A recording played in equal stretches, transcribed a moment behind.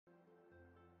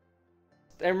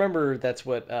I remember that's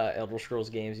what Elder Scrolls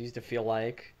games used to feel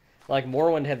like. Like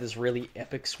Morrowind had this really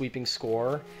epic sweeping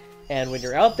score, and when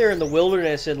you're out there in the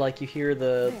wilderness and like you hear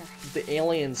the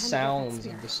alien sounds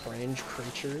of the strange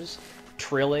creatures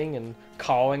trilling and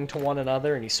calling to one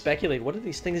another, and you speculate, what do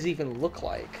these things even look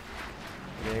like?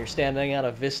 You know, you're standing on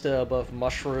a vista above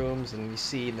mushrooms, and you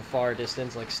see in the far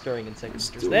distance like stirring insect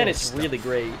creatures. Then it's really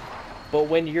great. But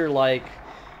when you're like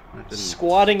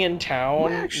squatting in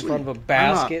town in front of a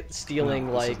basket, stealing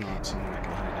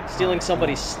stealing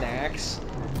somebody's snacks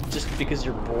just because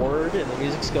you're bored, and the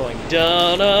music's going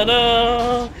da na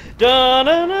na da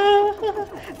na na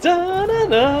da na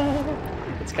na.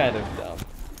 It's kind of dumb.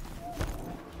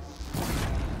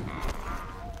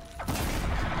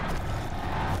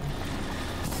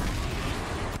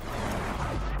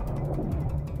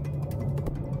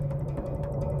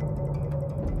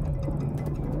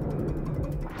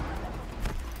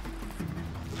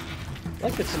 I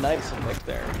like the tinnitus effect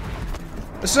there.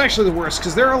 This is actually the worst,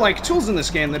 because there are, like, tools in this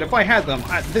game that if I had them,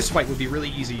 this fight would be really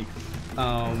easy.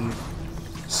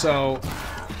 So...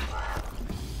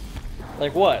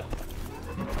 Like what?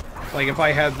 Like, if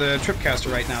I had the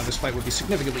Tripcaster right now, this fight would be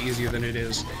significantly easier than it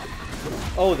is.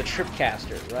 Oh, the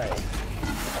Tripcaster, right.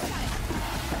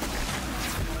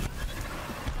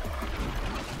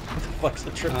 What the fuck's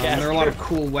the Tripcaster? There are a lot of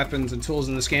cool weapons and tools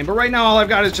in this game, but right now all I've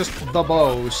got is just the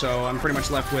bow, so I'm pretty much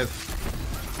left with...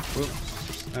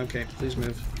 Whoops. Okay, please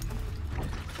move.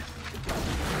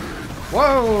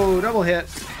 Whoa! Double hit!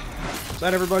 Is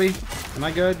that everybody? Am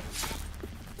I good?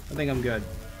 I think I'm good.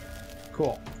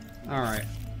 Cool. Alright.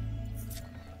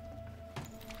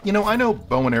 You know, I know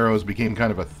bow and arrows became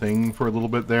kind of a thing for a little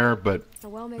bit there, but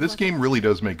this game really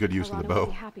does make good use of the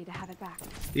bow.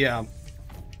 Yeah.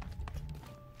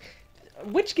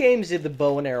 Which games did the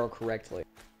bow and arrow correctly?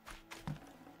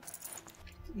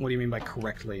 What do you mean by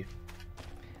correctly?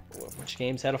 Which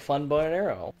games had a fun bow and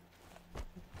arrow?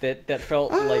 That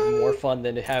felt like more fun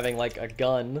than having like a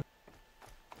gun.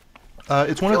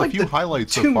 It's one of the few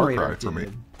highlights of Far Cry for me.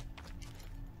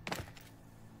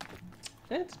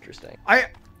 That's interesting. I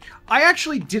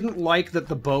actually didn't like that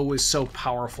the bow was so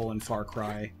powerful in Far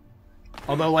Cry.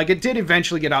 Although, like, it did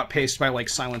eventually get outpaced by, like,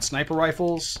 silent sniper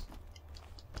rifles.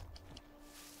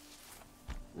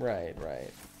 Right, right.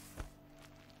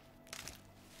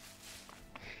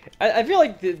 I feel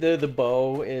like the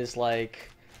bow is like...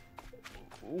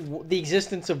 The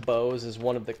existence of bows is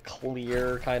one of the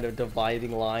clear kind of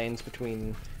dividing lines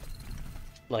between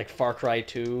like Far Cry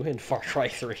 2 and Far Cry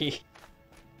 3.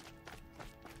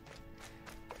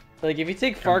 Like if you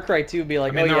take Far Cry 2 and be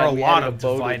like, I mean, oh there yeah, are a lot of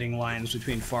bow dividing lines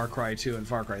between Far Cry 2 and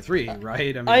Far Cry 3,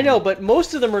 right? I mean, I know, but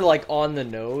most of them are like on the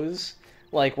nose,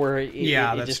 like where it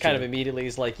just kind of true. immediately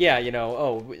is like, yeah, you know,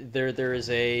 oh, there is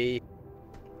a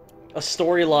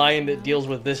storyline that deals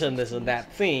with this and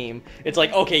that theme. It's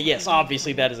like, okay, yes,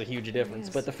 obviously that is a huge difference,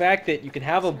 but the fact that you can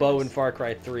have a bow in Far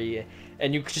Cry 3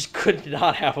 and you just could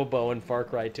not have a bow in Far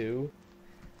Cry 2,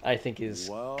 I think is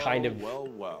kind of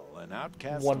an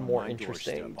outcast one on more my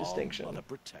interesting doorstep, distinction. all wanna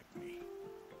protect me.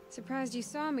 Surprised you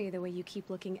saw me the way you keep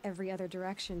looking every other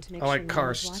direction to make I sure like no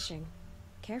one's Karst. watching.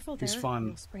 Careful He's there, fun.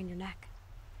 you'll sprain your neck.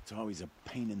 It's always a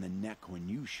pain in the neck when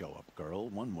you show up, girl,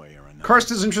 one way or another. Karst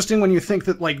is interesting when you think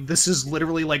that, like, this is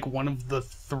literally, like, one of the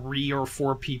 3 or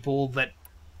 4 people that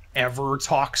ever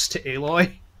talks to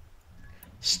Aloy.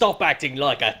 Stop acting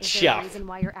like a Is there a chuff. reason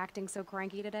why you're acting so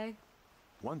cranky today?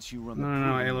 Once you run the No,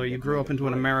 program, Aloy, you get grew me up a into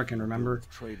an break. American, remember?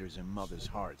 With traitors in mother's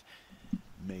heart.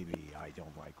 Maybe I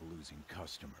don't like losing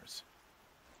customers.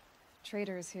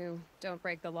 Traitors who don't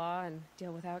break the law and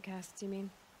deal with outcasts, you mean?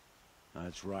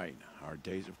 That's right. Our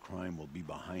days of crime will be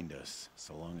behind us,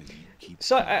 so long as you keep...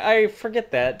 So I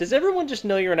forget that. Does everyone just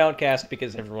know you're an outcast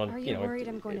because everyone, Are you you know, worried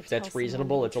I'm going if to that's tell someone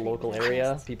reasonable, you it's a treat local with area,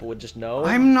 trust? people would just know?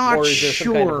 I'm not or is there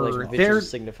some kind of, sure. like, They're-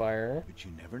 visual signifier? But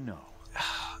you never know.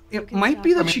 It can might stop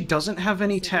be that me. she doesn't have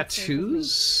any Secret safe with me.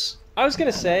 tattoos. I was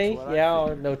gonna say, what I yeah, or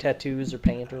figured. no tattoos or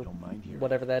paint or don't mind hearing.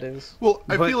 whatever that is. Well,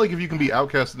 I But- feel like if you can be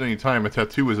outcast at any time, a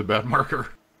tattoo is a bad marker.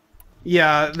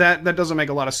 Yeah, that doesn't make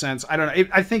a lot of sense. I don't know.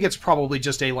 I think it's probably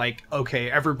just a, like,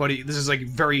 okay, everybody... This is, like,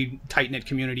 very tight-knit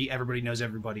community. Everybody knows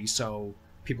everybody, so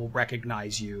people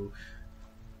recognize you.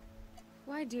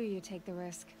 Why do you take the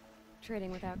risk? Trading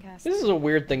with outcasts? This is a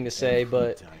weird thing to say,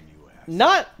 but Time you ask.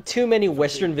 not too many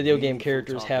Western video game Meaningful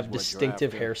characters talk have is what you're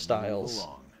distinctive after. Move hairstyles.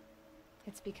 along.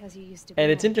 It's because you used to be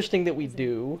And it's one, interesting that we isn't it?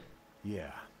 do.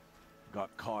 Yeah.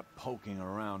 Got caught poking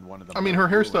around one of the... I mean, her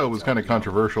hairstyle MacLeods was kind of out in the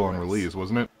controversial on place. release,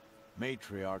 wasn't it?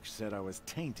 Matriarch said I was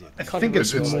tainted. I think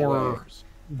it's Controversial. more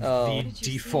Oh. the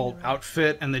default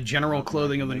outfit and the general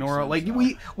clothing of the Nora. Like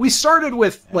we started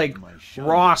with like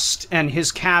Rost and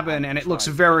his cabin, and it looks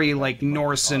very like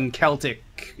Norse and Celtic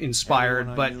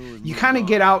inspired. But you kind of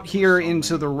get out here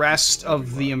into the rest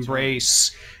of the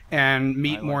Embrace and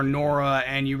meet more Nora,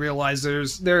 and you realize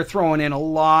they're throwing in a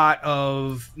lot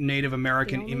of Native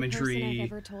American imagery.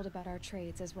 I've ever told about our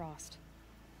trades is Rost.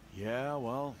 Yeah,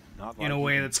 well, not In a like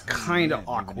way you that's can come kinda in even if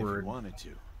you awkward. wanted to.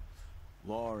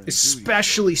 Law and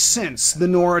Especially duty since the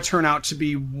Nora turn out to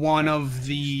be one of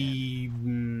the You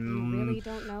really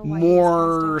don't know why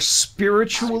more he's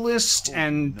spiritualist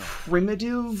and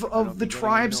primitive I don't of the think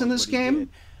anyone tribes in knows this what he game. did,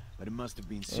 but it must have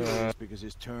been serious because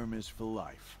his term is for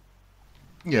life.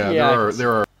 Yeah, Yeah,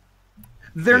 there are.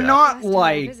 They're Yeah. not Last time I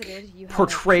like visited, you had a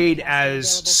portrayed podcast as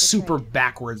available for super trade.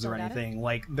 backwards or Still got it? anything.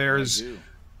 Like I there's do.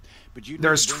 But you'd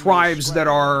there's never bring me a tribes that scrap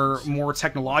are of more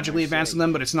technologically I advanced say, than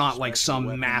them, but it's not like special some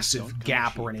weapons massive don't come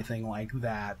gap cheap. or anything like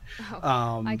that.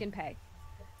 Oh, I can pay.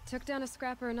 Took down a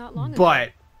scrapper not long ago.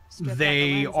 But Stripped out the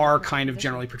they lens and are put kind of position.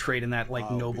 generally portrayed in that like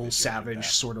I'll be the noble, judge of savage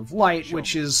that. sort of light, Show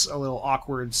which me. is a little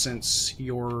awkward since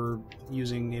you're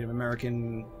using Native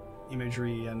American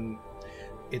imagery, and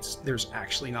there's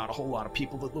actually not a whole lot of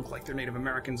people that look like they're Native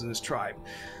Americans in this tribe.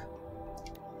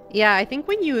 Yeah, I think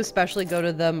when you especially go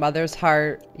to the Mother's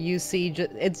Heart, you see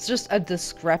it's just a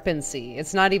discrepancy.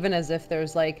 It's not even as if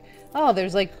there's like, oh,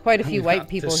 there's like quite a few We've white got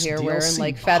people this here DLC wearing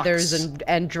like box. feathers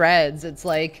and dreads. It's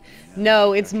like,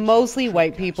 no, it's mostly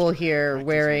white people here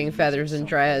wearing feathers and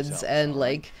dreads and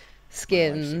like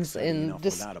skins, and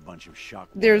just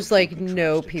there's like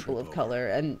no people of color,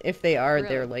 and if they are,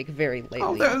 they're like very lately.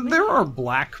 Oh, there are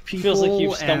black people. Feels like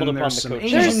you've stumbled and upon there's the some coach.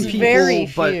 Asian There's people,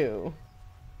 very but, few.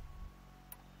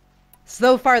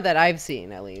 So far that I've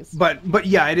seen, at least. But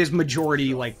yeah, it is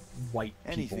majority like white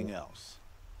people. Anything else?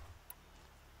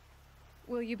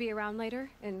 Will you be around later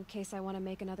in case I want to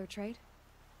make another trade?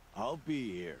 I'll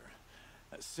be here.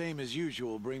 Same as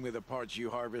usual, bring me the parts you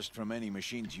harvest from any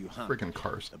machines you hunt. Freaking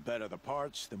cars. The better the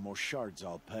parts, the more shards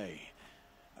I'll pay.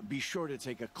 Be sure to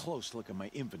take a close look at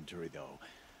my inventory, though.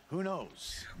 Who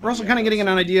knows? We're also Maybe kind I of getting got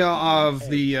an some idea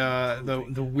hidden of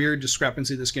egg. the weird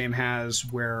discrepancy this game has,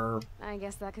 where I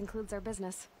guess that concludes our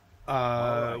business.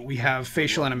 we have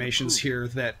facial animations here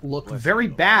that look very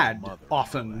bad.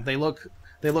 Often they look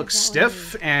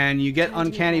stiff, and you get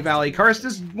Uncanny Valley. Karst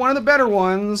is one of the better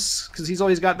ones because he's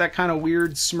always got that kind of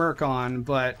weird smirk on,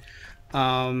 but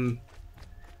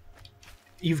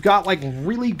you've got like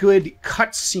really good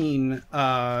cutscene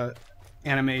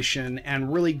animation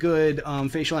and really good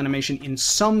facial animation in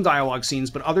some dialogue scenes,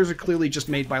 but others are clearly just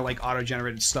made by like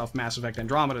auto-generated stuff, Mass Effect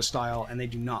Andromeda style, and they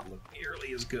do not look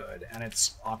nearly as good, and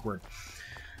it's awkward.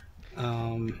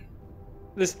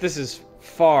 This is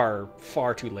far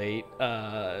too late.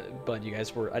 But you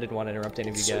guys I didn't want to interrupt any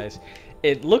of you guys.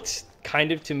 It looks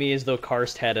kind of to me as though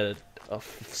Karst had a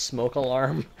smoke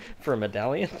alarm for a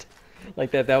medallion.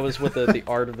 Like that was what the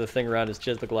art of the thing around his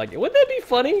chest looked like. Wouldn't that be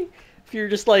funny? If you're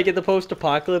just like in the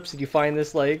post-apocalypse and you find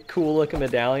this like cool looking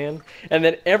medallion, and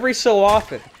then every so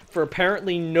often, for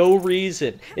apparently no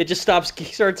reason, it just starts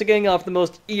getting off the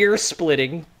most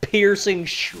ear-splitting, piercing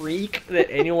shriek that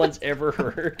anyone's ever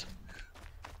heard.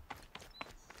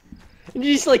 And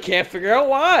you just like can't figure out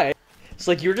why. It's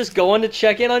like you're just going to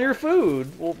check in on your food.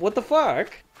 Well, what the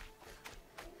fuck?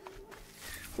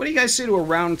 What do you guys say to a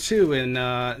round 2 in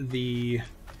the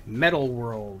metal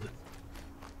world?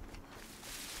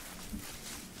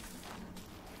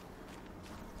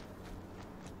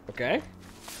 Okay.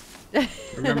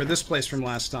 Remember this place from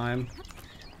last time.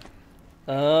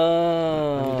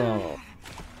 Oh.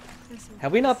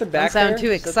 Have we not been back Don't sound there?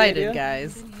 too Is that the excited, idea?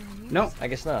 guys. No. I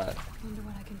guess not. Wonder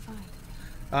what I can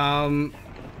find.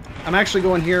 I'm actually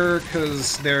going here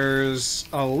because there's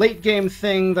a late game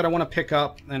thing that I want to pick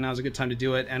up, and now's a good time to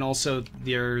do it. And also,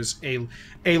 there's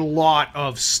a lot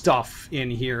of stuff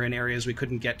in here in areas we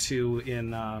couldn't get to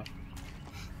in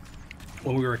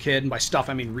when we were a kid. And by stuff,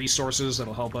 I mean resources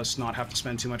that'll help us not have to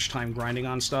spend too much time grinding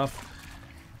on stuff,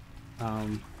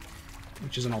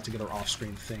 which is an altogether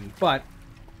off-screen thing. But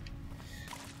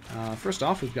first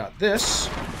off, we've got this.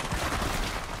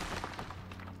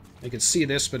 You can see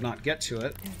this, but not get to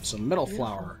it. Some metal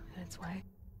flower. That's why.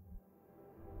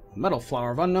 Metal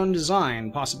flower of unknown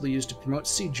design, possibly used to promote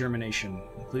seed germination.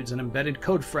 Includes an embedded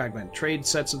code fragment. Trade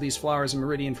sets of these flowers in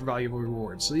Meridian for valuable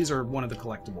rewards. So these are one of the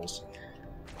collectibles.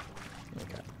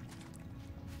 Okay.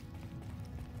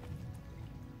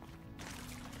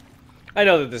 I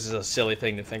know that this is a silly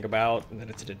thing to think about, and that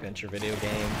it's an adventure video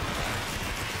game.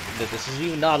 That this is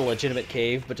even not a legitimate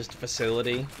cave, but just a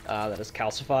facility that is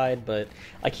calcified. But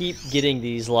I keep getting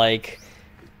these like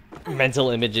mental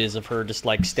images of her just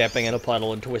like stepping in a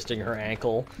puddle and twisting her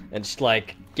ankle and just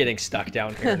like getting stuck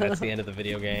down here. And that's the end of the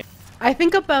video game. I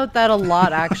think about that a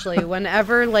lot, actually.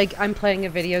 Whenever like I'm playing a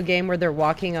video game where they're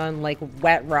walking on like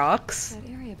wet rocks.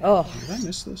 Oh, did I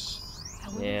miss this? I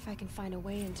wonder if I can find a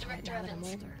way into it now that I'm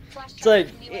older. It's like,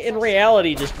 in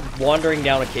reality, just wandering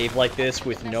down a cave like this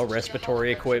with no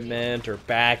respiratory equipment or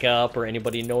backup or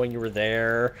anybody knowing you were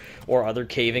there or other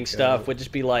caving stuff would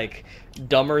just be, like,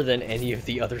 dumber than any of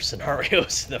the other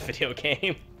scenarios in the video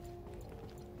game.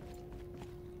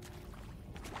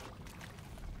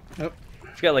 Nope.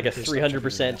 You've got, like, a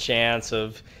 300% chance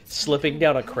of slipping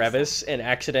down a crevice and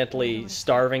accidentally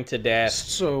starving to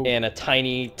death in a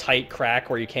tiny, tight crack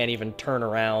where you can't even turn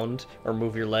around or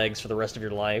move your legs for the rest of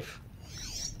your life.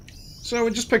 So we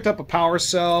just picked up a power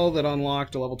cell that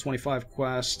unlocked a level 25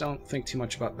 quest. Don't think too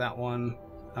much about that one.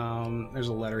 There's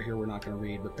a letter here we're not going to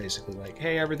read, but basically like,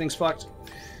 hey, everything's fucked.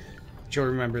 But you'll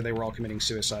remember they were all committing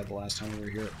suicide the last time we were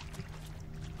here.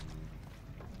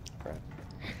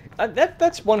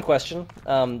 That's one question.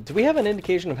 Do we have an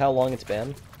indication of how long it's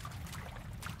been?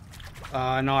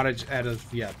 Not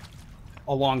at yet.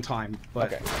 A long time,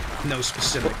 but okay. No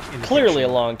specific indication. Clearly a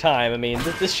long time. I mean,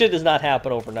 this shit does not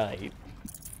happen overnight.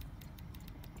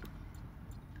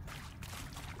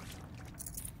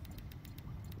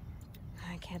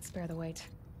 I can't spare the weight.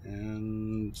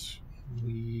 And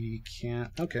we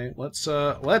can't. Okay, let's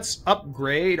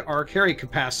upgrade our carry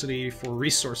capacity for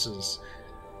resources.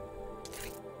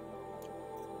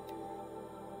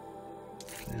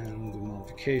 And we'll do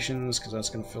modifications, because that's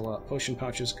going to fill out. Potion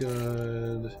pouch is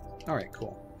good. Alright,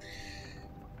 cool.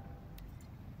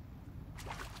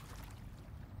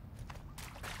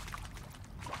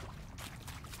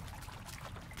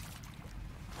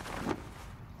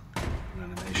 An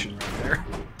animation right there.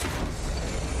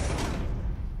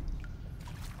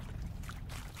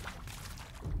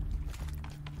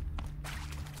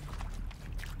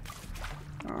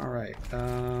 Alright, where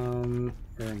am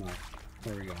I?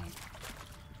 Where are we going?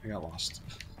 I got lost.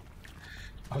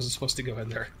 I wasn't supposed to go in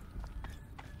there.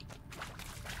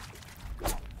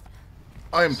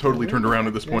 I am totally turned around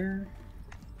at this point.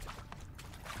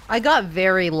 I got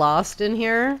very lost in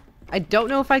here. I don't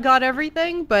know if I got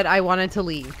everything, but I wanted to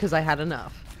leave because I had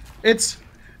enough.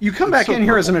 You come back in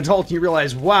here as an adult and you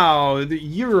realize, wow,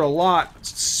 you were a lot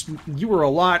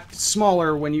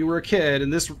smaller when you were a kid,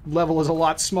 and this level is a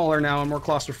lot smaller now and more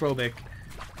claustrophobic.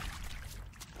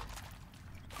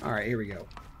 Alright, here we go.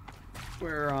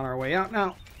 We're on our way out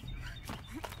now.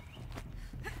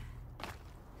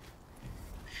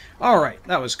 Alright,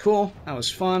 that was cool. That was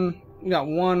fun. We got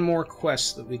one more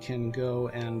quest that we can go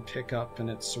and pick up, and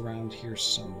it's around here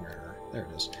somewhere. There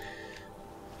it is.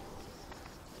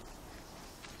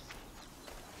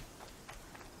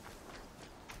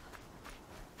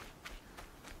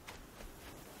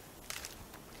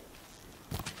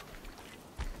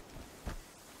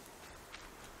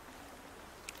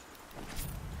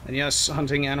 And yes,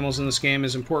 hunting animals in this game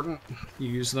is important. You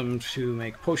use them to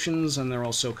make potions, and they're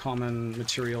also common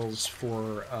materials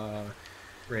for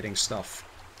creating stuff.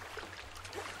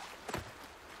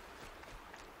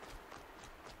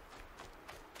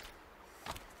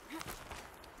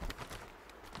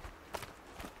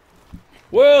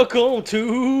 Welcome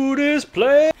to this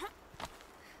place.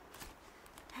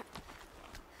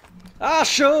 I'll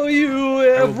show you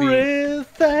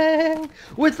everything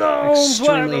with arms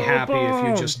extremely wide happy if you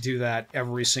open. just do that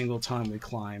every single time we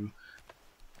climb.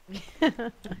 Who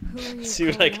are you See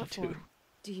what I calling can out do. for?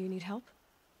 Do you need help?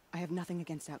 I have nothing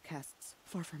against outcasts.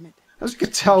 Far from it. As you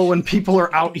can tell, when people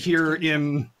are out here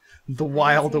in the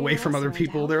wild away from other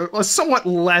people, they're somewhat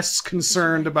less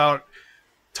concerned about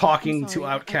talking to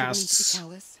outcasts.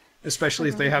 Especially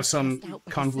if they have some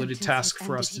convoluted task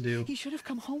for us to do. He should have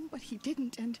come home, but he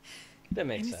didn't, and That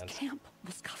makes his sense. camp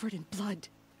was covered in blood.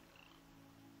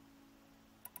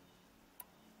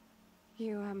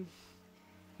 You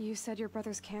said your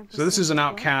brother's camp was So this is an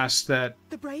soaked with blood? outcast that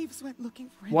The Braves went looking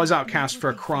for him. was and outcast that's for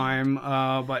a what they crime, but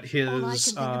All I his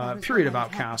can think about is period of what might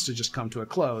happen. outcast had just come to a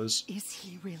close. found. Is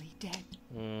he really dead?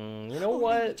 You know Or maybe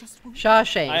what? just won't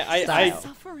Shawshank I- style.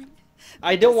 suffering.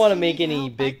 I don't want to Does make he any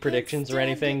help? I big can't predictions or stand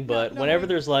anything, it, but not whenever knowing.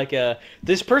 there's like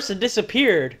this person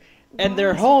disappeared and Why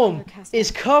their is your home brother cast is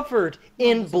out? covered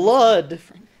in blood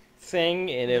thing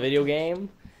in a video game,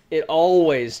 it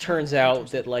always turns out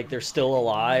that like they're still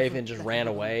alive and just ran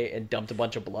away and dumped a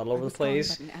bunch of blood all over the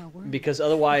place, because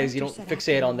otherwise you don't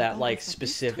fixate on that like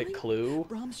specific clue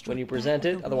when you present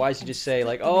it. Otherwise you just say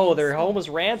like, oh, their home was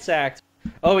ransacked.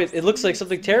 Oh, it looks like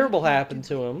something terrible happened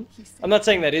to him. I'm not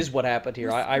saying that is what happened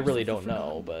here. I really don't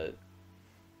know, but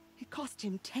It cost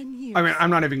him 10 years. I mean, I'm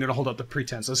not even going to hold up the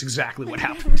pretense. That's exactly what I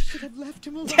never happened. should have left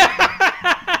him alone.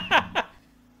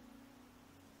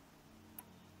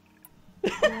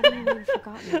 What do you mean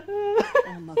forgotten?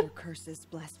 All mother curses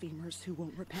blasphemers who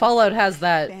won't repent. Fallout has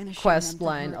that Banishing quest them from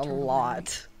line her a eternal lot.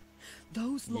 land.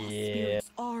 Those lost Yeah.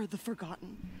 spirits are the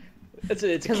forgotten. It's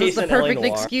a Because case it's the in LA perfect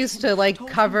Noire. excuse to, like, Told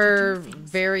him to cover do things.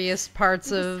 various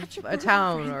parts It was of such a burden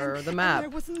town for him, or and the map. There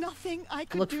was nothing I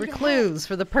could Look do for to clues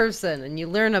for the person, and you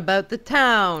learn about the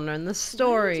town and the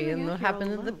story doing and out what here all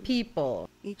happened to the alone? people. help.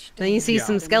 Each Then you day see I some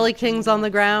tried to skelly knock him kings on the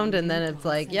off, ground, and I then knew it's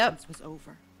till like, his yep, sentence was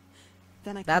over.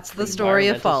 Then I that's could the free him. story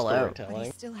of Environmental Fallout. But he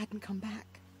storytelling. still hadn't come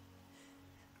back.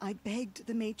 I begged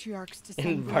the matriarchs to send braves to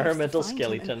Environmental find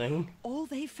him, and skeletoning. all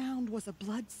they found was a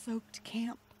blood-soaked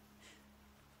camp.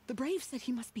 The braves said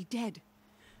he must be dead.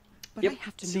 But Yep. I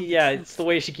have to See, know yeah, the truth. it's the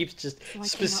way she keeps just So I came up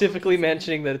specifically looking for him.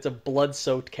 mentioning that it's a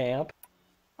blood-soaked camp.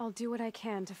 I'll do what I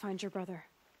can to find your brother.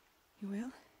 You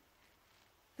will?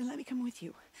 Then let me come with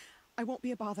you. I won't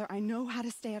be a bother. I know how to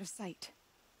stay out of sight.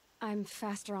 I'm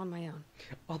faster on my own.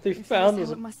 All they If that is found how was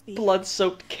a it must be,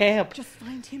 blood-soaked camp Just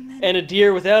find him then. and a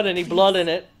deer without any blood Please. in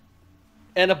it,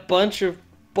 and a bunch of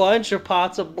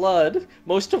pots of blood,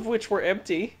 most of which were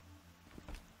empty.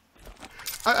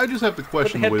 I just have to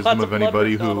question But the they had wisdom pots of of blood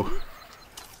anybody written on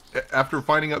who, after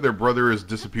finding out their brother has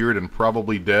disappeared and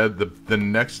probably dead, the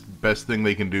next best thing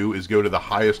they can do is go to the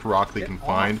highest rock they can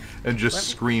find and just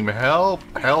scream, "Help!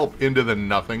 Help!" into the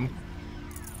nothing.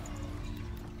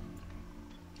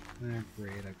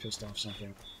 Great, I pissed off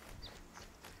something.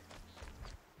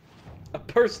 A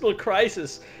personal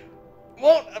crisis.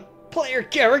 Won't a player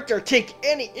character take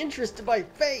any interest in my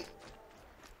fate?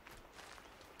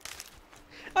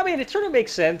 I mean, it sort of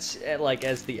makes sense, like,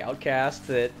 as the outcast,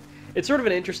 that it's sort of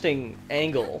an interesting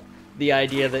angle. The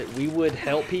idea that we would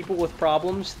help people with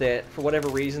problems that, for whatever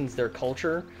reasons, their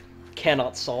culture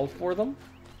cannot solve for them.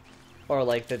 Or,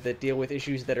 like, that deal with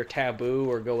issues that are taboo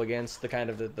or go against the kind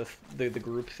of the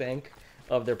groupthink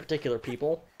of their particular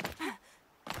people.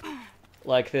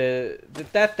 Like,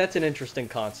 that's an interesting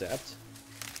concept.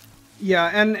 Yeah,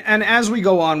 and as we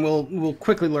go on, we'll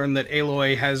quickly learn that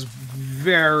Aloy has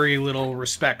very little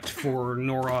respect for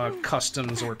Nora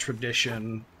customs or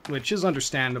tradition, which is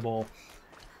understandable.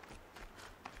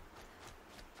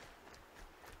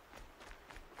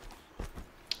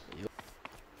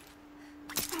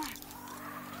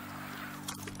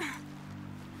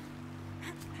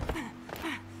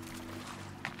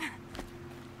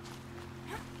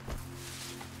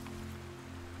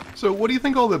 So what do you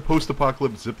think all the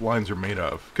post-apocalypse zip lines are made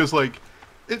of? Because, like,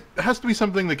 it has to be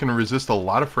something that can resist a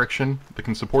lot of friction, that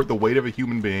can support the weight of a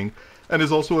human being, and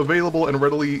is also available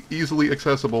and easily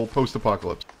accessible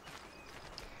post-apocalypse.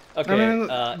 Okay,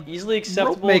 I mean, easily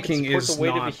acceptable, rope making can support is the weight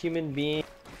of a not- human being,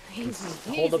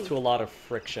 Easy, hold up easy. to a lot of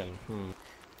friction.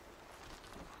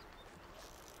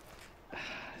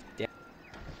 Damn.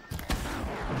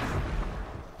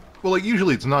 Well, like,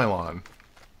 usually it's nylon,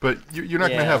 but you're not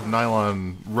going to Yeah. have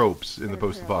nylon ropes in the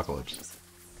post-apocalypse.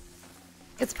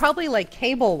 It's probably like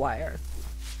cable wire.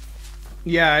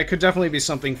 Yeah, it could definitely be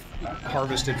something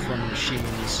harvested from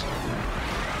machines.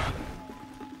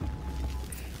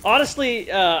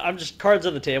 Honestly, I'm just cards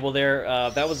on the table there.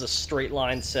 That was a straight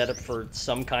line setup for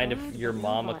some kind of your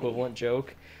mom equivalent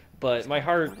joke, but my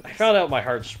heart, I found out my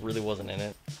heart just really wasn't in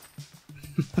it.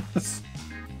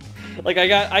 Like,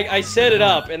 I set it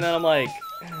up, and then I'm like,